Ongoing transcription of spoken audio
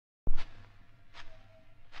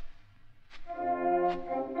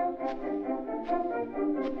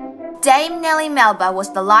Dame Nellie Melba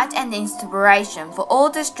was the light and inspiration for all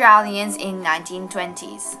the Australians in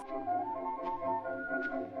 1920s.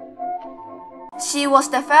 She was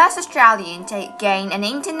the first Australian to gain an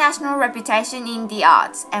international reputation in the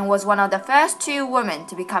arts and was one of the first 2 women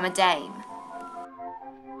to become a dame.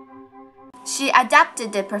 She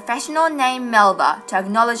adapted the professional name Melba to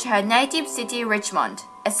acknowledge her native city Richmond,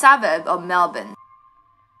 a suburb of Melbourne.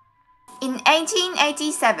 In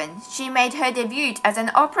 1887, she made her debut as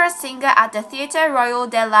an opera singer at the Theatre Royal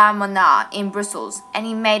de la Monnaie in Brussels, and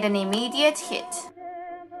it made an immediate hit.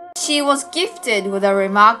 She was gifted with a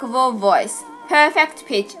remarkable voice, perfect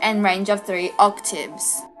pitch and range of 3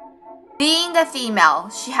 octaves. Being a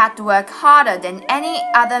female, she had to work harder than any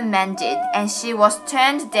other man did, and she was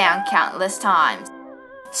turned down countless times.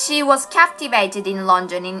 She was captivated in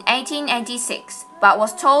London in 1886, but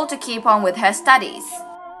was told to keep on with her studies.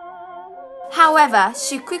 However,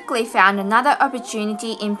 she quickly found another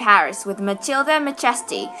opportunity in Paris with Mathilde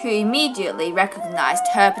Majesty, who immediately recognized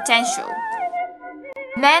her potential.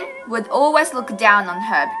 Men would always look down on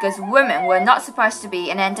her because women were not supposed to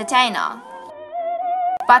be an entertainer.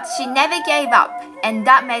 But she never gave up, and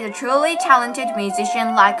that made a truly talented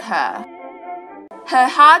musician like her. Her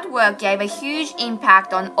hard work gave a huge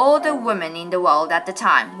impact on all the women in the world at the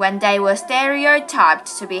time, when they were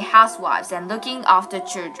stereotyped to be housewives and looking after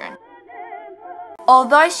children.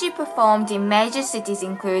 Although she performed in major cities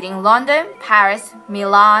including London, Paris,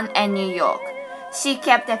 Milan, and New York, she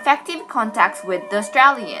kept effective contacts with the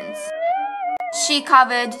Australians. She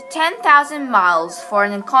covered 10,000 miles for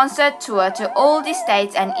a concert tour to all the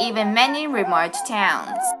states and even many remote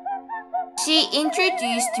towns. She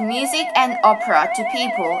introduced music and opera to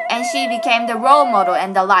people, and she became the role model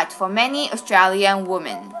and the light for many Australian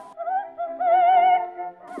women.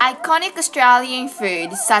 Iconic Australian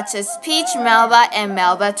foods such as peach Melba and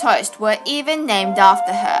Melba toast were even named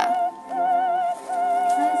after her.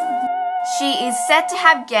 She is said to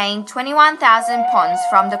have gained 21,000 pounds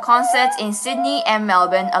from the concerts in Sydney and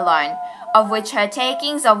Melbourne alone, of which her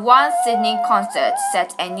takings of one Sydney concert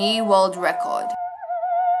set a new world record.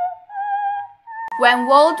 When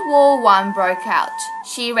World War I broke out,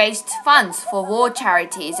 she raised funds for war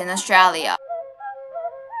charities in Australia.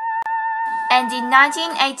 And in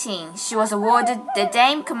 1918, she was awarded the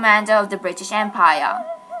Dame Commander of the British Empire.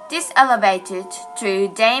 This elevated to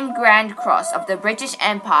Dame Grand Cross of the British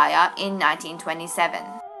Empire in 1927.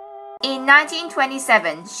 In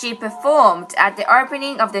 1927, she performed at the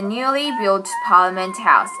opening of the newly built Parliament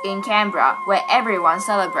House in Canberra, where everyone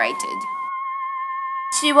celebrated.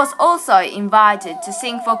 She was also invited to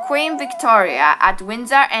sing for Queen Victoria at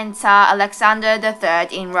Windsor and Tsar Alexander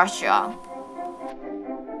III in Russia.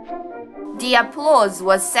 The applause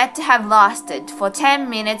was said to have lasted for 10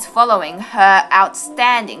 minutes following her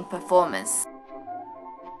outstanding performance.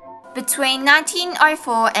 Between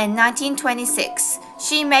 1904 and 1926,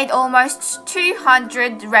 she made almost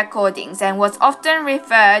 200 recordings and was often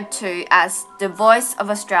referred to as the Voice of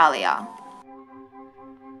Australia.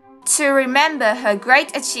 To remember her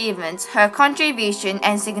great achievements, her contribution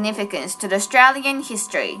and significance to the Australian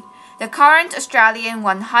history, the current Australian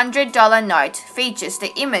 $100 note features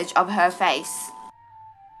the image of her face.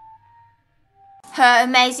 Her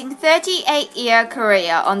amazing 38-year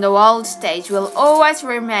career on the world stage will always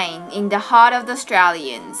remain in the heart of the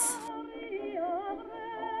Australians.